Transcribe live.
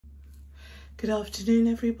Good afternoon,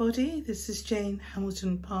 everybody. This is Jane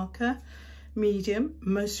Hamilton Parker, medium,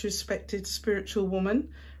 most respected spiritual woman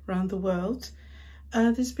around the world.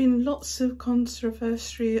 There's been lots of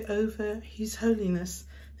controversy over His Holiness,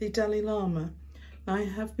 the Dalai Lama. I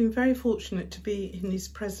have been very fortunate to be in his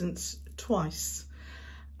presence twice.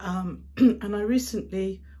 And I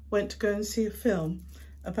recently went to go and see a film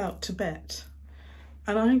about Tibet.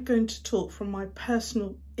 And I'm going to talk from my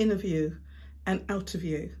personal inner view and outer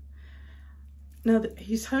view. Now,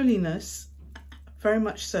 His Holiness, very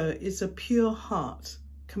much so, is a pure heart,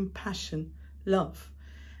 compassion, love.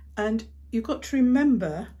 And you've got to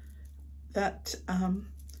remember that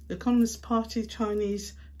the Communist Party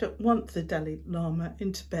Chinese don't want the Dalai Lama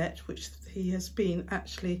in Tibet, which he has been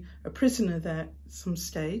actually a prisoner there at some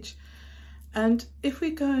stage. And if we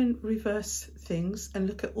go and reverse things and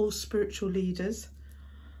look at all spiritual leaders,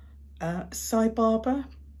 Sai Baba,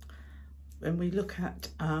 when we look at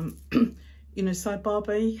Sai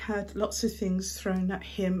Baba, he had lots of things thrown at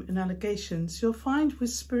him and allegations. You'll find with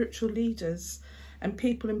spiritual leaders and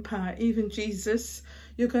people in power, even Jesus,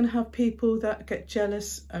 you're going to have people that get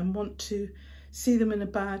jealous and want to see them in a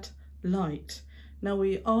bad light. Now,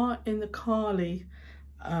 we are in the Kali,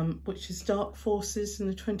 which is dark forces in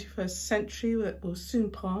the 21st century that will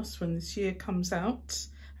soon pass when this year comes out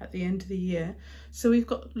at the end of the year. So we've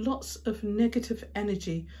got lots of negative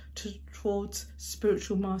energy towards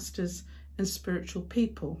spiritual masters and spiritual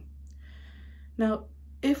people. Now,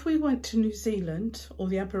 if we went to New Zealand or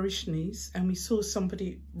the Aborigines and we saw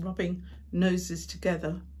somebody rubbing noses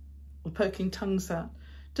together or poking tongues out,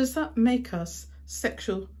 does that make us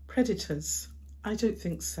sexual predators? I don't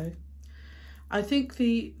think so. I think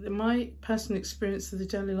my personal experience of the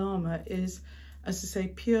Dalai Lama is, as I say,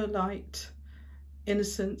 pure light,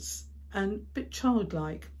 innocence, and a bit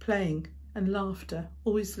childlike, playing and laughter,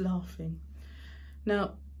 always laughing.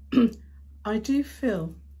 Now, I do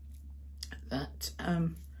feel that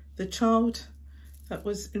the child that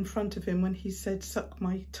was in front of him when he said, "Suck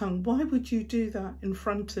my tongue," why would you do that in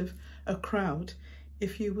front of a crowd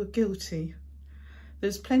if you were guilty?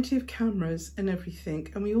 There's plenty of cameras and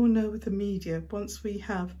everything, and we all know with the media, once we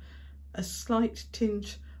have a slight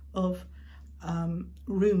tinge of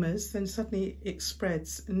rumours, then suddenly it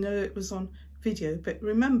spreads. And no, it was on video, but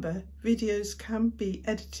remember, videos can be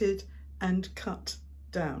edited and cut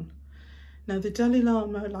down. Now, the Dalai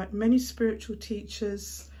Lama, like many spiritual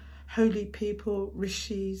teachers, holy people,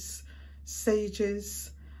 rishis,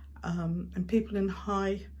 sages, and people in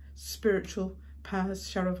high spiritual powers,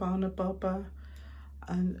 Sharavana Baba,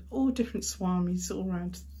 and all different swamis all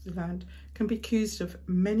around the land, can be accused of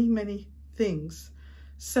many, many things.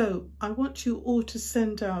 So I want you all to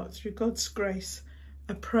send out, through God's grace,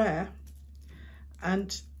 a prayer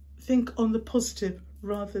and think on the positive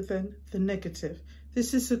rather than the negative.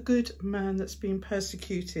 This is a good man that's been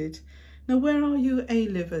persecuted. Now, where are you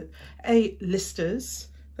A-listers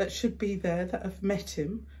that should be there, that have met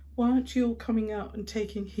him? Why aren't you all coming out and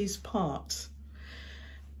taking his part?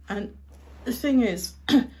 And the thing is,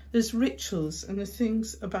 there's rituals, and the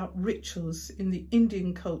things about rituals in the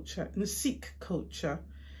Indian culture, in the Sikh culture,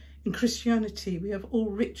 in Christianity, we have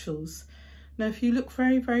all rituals. Now, if you look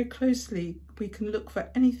very, very closely, we can look for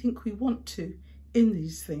anything we want to in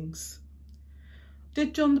these things.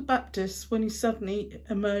 Did John the Baptist, when he suddenly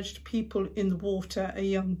emerged people in the water, a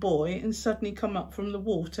young boy, and suddenly come up from the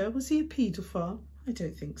water, was he a paedophile? I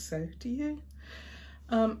don't think so. Do you?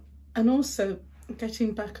 And also,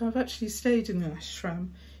 getting back, I've actually stayed in an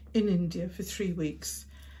ashram in India for 3 weeks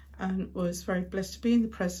and was very blessed to be in the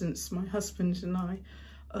presence, my husband and I,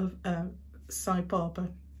 of Sai Baba.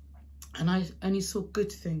 And I only saw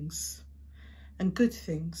good things and good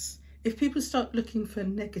things. If people start looking for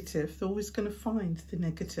negative, they're always going to find the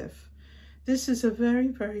negative. This is a very,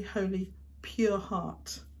 very holy, pure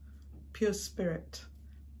heart, pure spirit,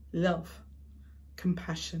 love,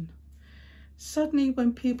 compassion. Suddenly,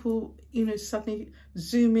 when people, suddenly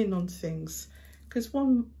zoom in on things, because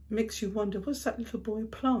one makes you wonder, was that little boy a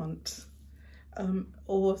plant?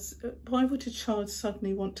 Or why would a child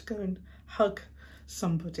suddenly want to go and hug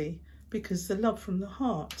somebody? Because the love from the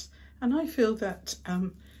heart. And I feel that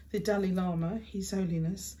the Dalai Lama, His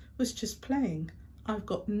Holiness, was just playing. I've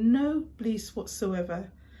got no belief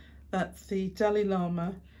whatsoever that the Dalai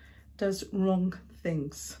Lama does wrong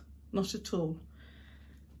things. Not at all.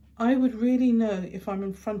 I would really know if I'm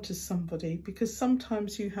in front of somebody, because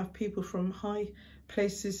sometimes you have people from high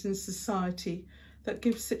places in society that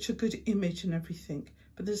give such a good image and everything,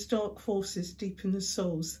 but there's dark forces deep in the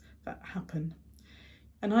souls that happen.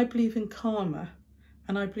 And I believe in karma,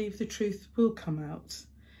 and I believe the truth will come out.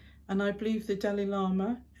 And I believe the Dalai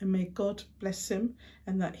Lama and may God bless him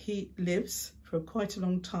and that he lives for quite a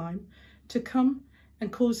long time, to come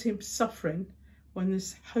and cause him suffering when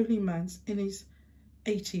this holy man's in his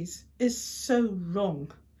 80s is so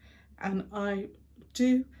wrong. And I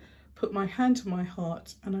do put my hand to my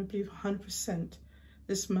heart, and I believe 100%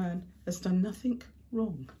 this man has done nothing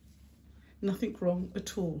wrong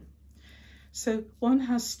at all. So one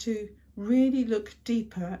has to really look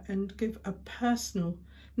deeper and give a personal,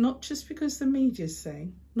 not just because the media's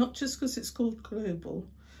saying, not just because it's called global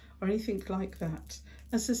or anything like that.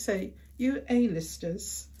 As I say, you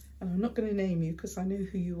A-listers, and I'm not going to name you because I know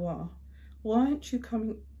who you are, why aren't you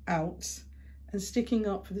coming out and sticking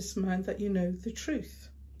up for this man that you know the truth?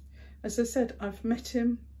 As I said, I've met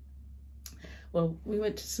him. Well, we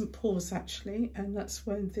went to St Paul's actually, and that's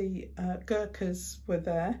when the Gurkhas were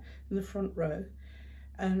there in the front row,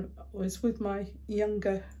 and I was with my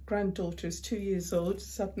younger granddaughter, who's 2 years old.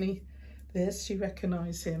 Suddenly this, she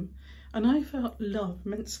recognised him, and I felt love,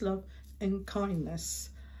 immense love and kindness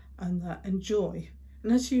and that and joy.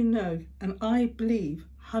 And as you know, and I believe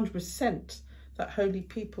 100% that holy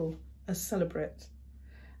people are celebrate,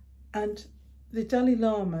 and the Dalai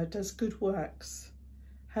Lama does good works,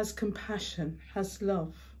 has compassion, has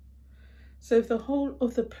love. So if the whole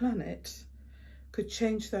of the planet could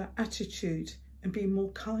change their attitude and be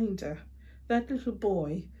more kinder. That little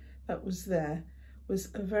boy that was there was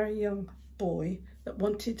a very young boy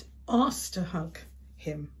that asked to hug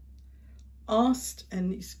him. Asked,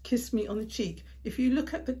 and he kissed me on the cheek. If you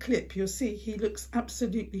look at the clip, you'll see he looks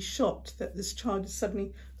absolutely shocked that this child is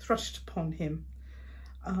suddenly thrust upon him.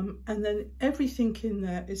 And then everything in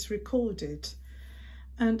there is recorded.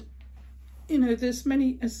 And, you know, there's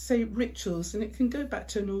many, as I say, rituals, and it can go back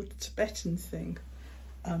to an old Tibetan thing.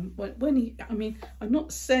 When he, I mean, I'm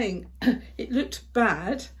not saying it looked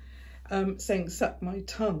bad, saying suck my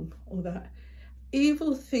tongue or that.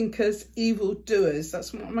 Evil thinkers, evil doers,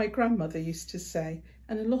 that's what my grandmother used to say.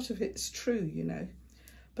 And a lot of it's true, you know.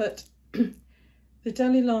 But the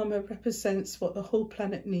Dalai Lama represents what the whole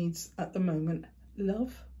planet needs at the moment.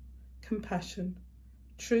 Love, compassion,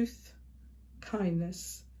 truth,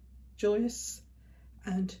 kindness, joyous,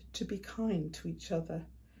 and to be kind to each other.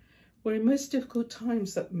 We're in most difficult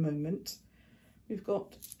times at the moment. We've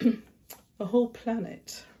got the whole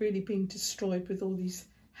planet really being destroyed with all these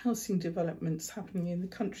housing developments happening in the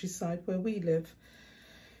countryside where we live.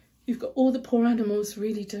 You've got all the poor animals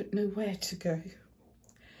really don't know where to go.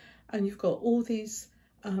 And you've got all these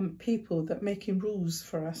people that are making rules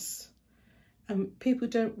for us. And people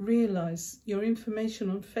don't realise your information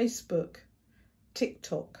on Facebook,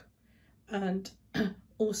 TikTok, and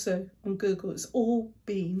also on Google, it's all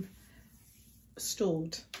been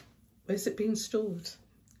stored. Where's it being stored?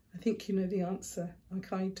 I think you know the answer,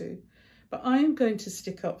 like I do. But I am going to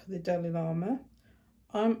stick up for the Dalai Lama.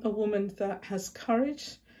 I'm a woman that has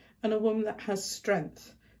courage and a woman that has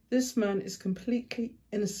strength. This man is completely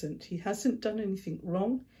innocent. He hasn't done anything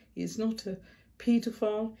wrong. He is not a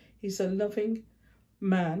paedophile. He's a loving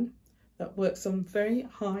man that works on very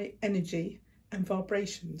high energy and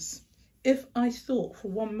vibrations. If I thought for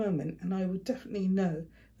one moment, and I would definitely know,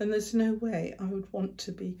 then there's no way I would want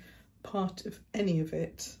to be part of any of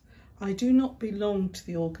it. I do not belong to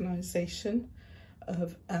the organisation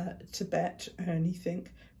of Tibet or anything,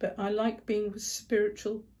 but I like being with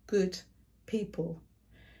spiritual good people.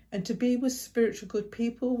 And to be with spiritual good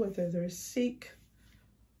people, whether they're a Sikh,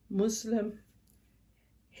 Muslim,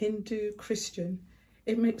 Hindu, Christian,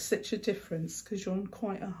 it makes such a difference because you're on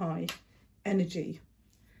quite a high energy.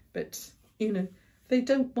 But, you know, they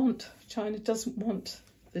don't want, China doesn't want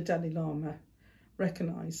the Dalai Lama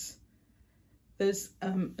recognised.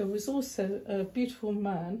 There was also a beautiful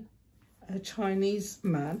man, a Chinese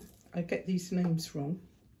man, I get these names wrong,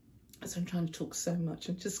 as I'm trying to talk so much,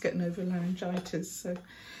 I'm just getting over laryngitis. So,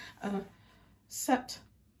 Sat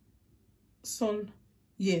Son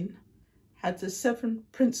Yin had the 7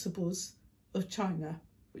 principles of China,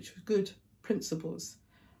 which were good principles.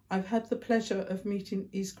 I've had the pleasure of meeting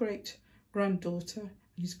his great-granddaughter and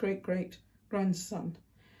his great-great-grandson,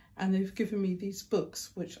 and they've given me these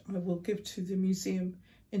books, which I will give to the museum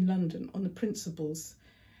in London on the principles.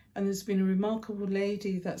 And there's been a remarkable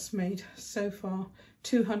lady that's made so far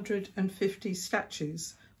 250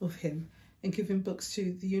 statues of him and given books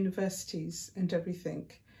to the universities and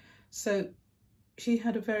everything. So she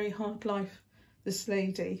had a very hard life, this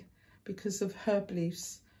lady, because of her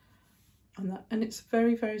beliefs. And it's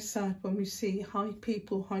very, very sad when we see high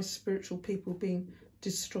people, high spiritual people being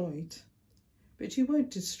destroyed. But you won't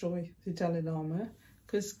destroy the Dalai Lama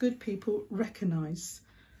because good people recognise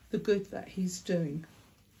the good that he's doing.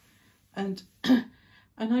 And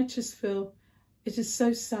I just feel It is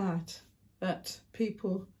so sad that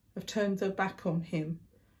people have turned their back on him,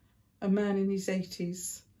 a man in his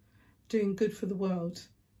 80s doing good for the world,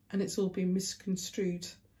 and it's all been misconstrued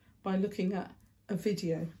by looking at a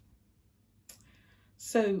video.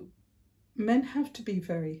 So men have to be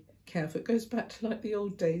very careful. It goes back to like the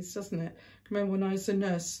old days, doesn't it? Remember when I was a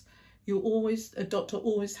nurse, a doctor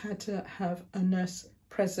always had to have a nurse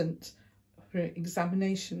present for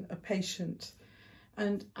examination, a patient.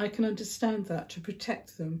 And I can understand that, to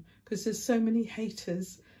protect them, because there's so many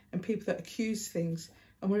haters and people that accuse things,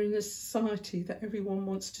 and we're in a society that everyone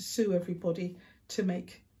wants to sue everybody to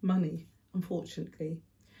make money, unfortunately.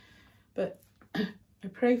 But I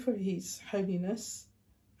pray for His Holiness,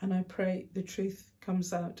 and I pray the truth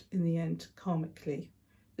comes out in the end karmically.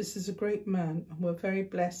 This is a great man, and we're very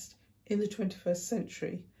blessed in the 21st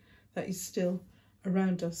century that he's still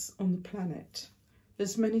around us on the planet.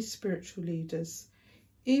 There's many spiritual leaders.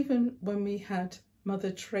 Even when we had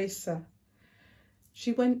Mother Teresa,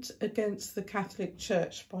 she went against the Catholic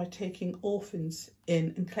Church by taking orphans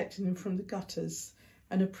in and collecting them from the gutters.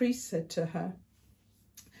 And a priest said to her,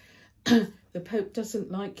 the Pope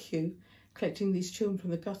doesn't like you collecting these children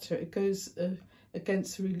from the gutter. It goes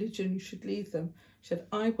against the religion. You should leave them. She said,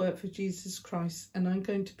 I work for Jesus Christ, and I'm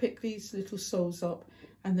going to pick these little souls up,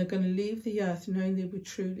 and they're going to leave the earth knowing they were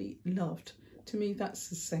truly loved. To me,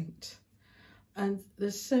 that's a saint. And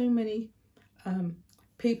there's so many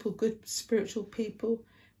people, good spiritual people.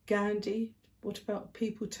 Gandhi, what about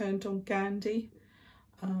people turned on Gandhi?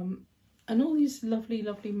 And all these lovely,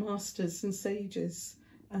 lovely masters and sages.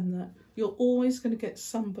 And that you're always going to get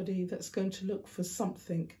somebody that's going to look for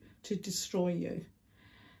something to destroy you.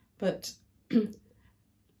 But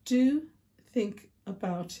do think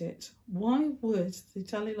about it. Why would the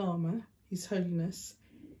Dalai Lama, His Holiness,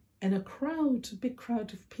 and a big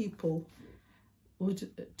crowd of people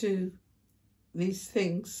would do these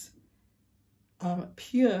things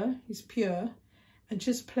he's pure, and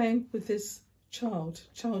just playing with this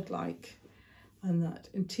childlike,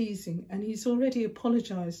 and teasing. And he's already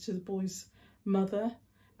apologised to the boy's mother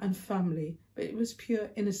and family, but it was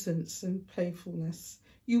pure innocence and playfulness.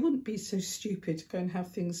 You wouldn't be so stupid to go and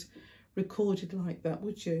have things recorded like that,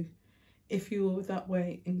 would you, if you were that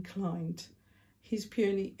way inclined? He's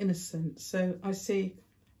purely innocent. So I see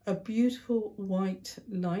a beautiful white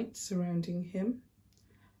light surrounding him,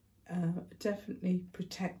 definitely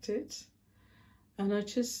protected. And I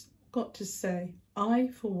just got to say, I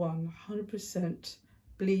for 100%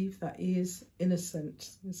 believe that he is innocent.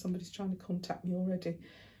 Somebody's trying to contact me already.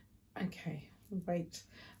 Okay, wait.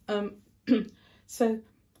 So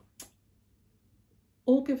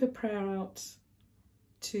all give a prayer out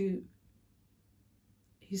to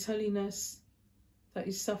His Holiness, that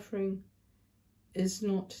his suffering is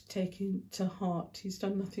not taken to heart. He's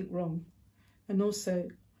done nothing wrong. And also,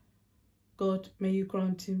 God, may you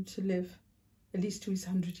grant him to live at least till he's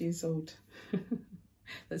 100 years old.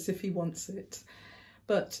 That's if he wants it.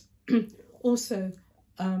 But also,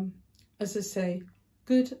 as I say,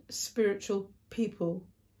 good spiritual people,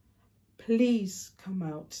 please come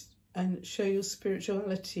out and show your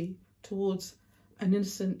spirituality towards an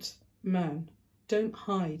innocent man. Don't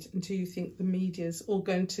hide until you think the media's all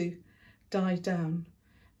going to die down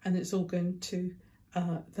and it's all going to,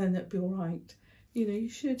 then it'll be all right. You know, you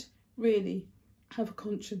should really have a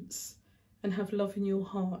conscience and have love in your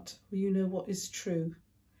heart where you know what is true.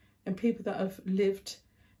 And people that have lived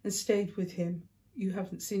and stayed with him, you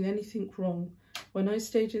haven't seen anything wrong. When I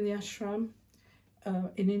stayed in the ashram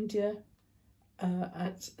in India,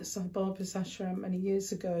 at Sai Baba's ashram many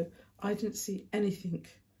years ago, I didn't see anything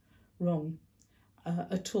wrong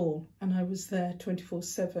at all. And I was there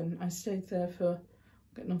 24/7. I stayed there for,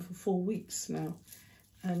 getting on for 4 weeks now.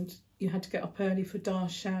 And you had to get up early for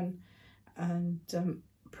darshan and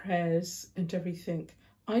prayers and everything.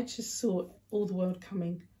 I just saw all the world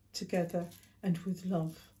coming together and with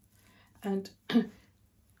love. And I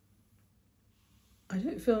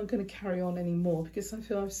don't feel I'm going to carry on anymore because I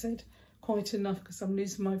feel I've said quite enough because I'm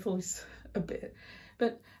losing my voice a bit.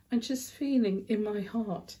 But I'm just feeling in my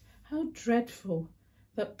heart how dreadful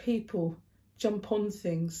that people jump on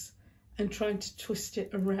things and trying to twist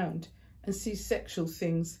it around and see sexual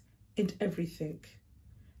things in everything.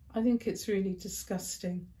 I think it's really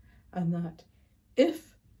disgusting. And that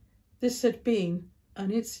if this had been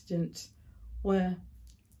an incident where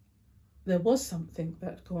there was something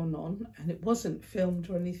that had gone on and it wasn't filmed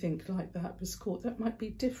or anything like that was caught, that might be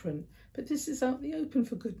different. But this is out in the open,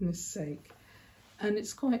 for goodness sake. And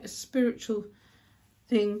it's quite a spiritual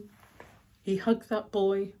thing. He hugged that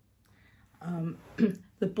boy.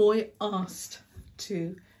 The boy asked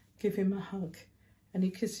to give him a hug. and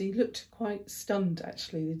he looked quite stunned,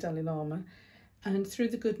 actually, the Dalai Lama. And through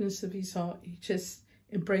the goodness of his heart, he just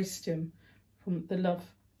embraced him from the love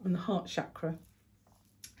and the heart chakra,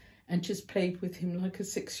 and just played with him like a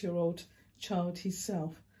 6-year-old child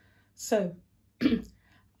himself. So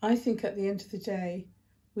I think at the end of the day,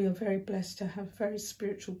 we are very blessed to have very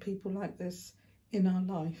spiritual people like this in our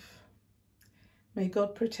life. May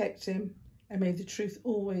God protect him, and may the truth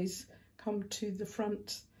always come to the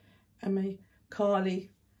front, and may Kali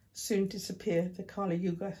soon disappear, the Kali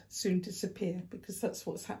Yuga soon disappear, because that's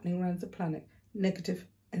what's happening around the planet, negative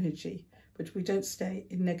energy. But we don't stay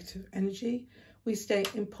in negative energy, we stay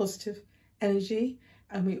in positive energy,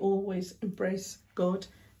 and we always embrace God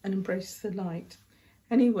and embrace the light.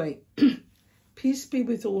 Anyway, peace be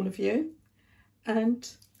with all of you, and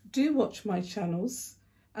do watch my channels,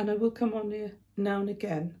 and I will come on here now and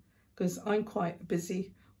again because I'm quite a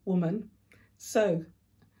busy woman. So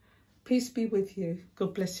peace be with you.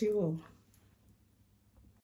 God bless you all.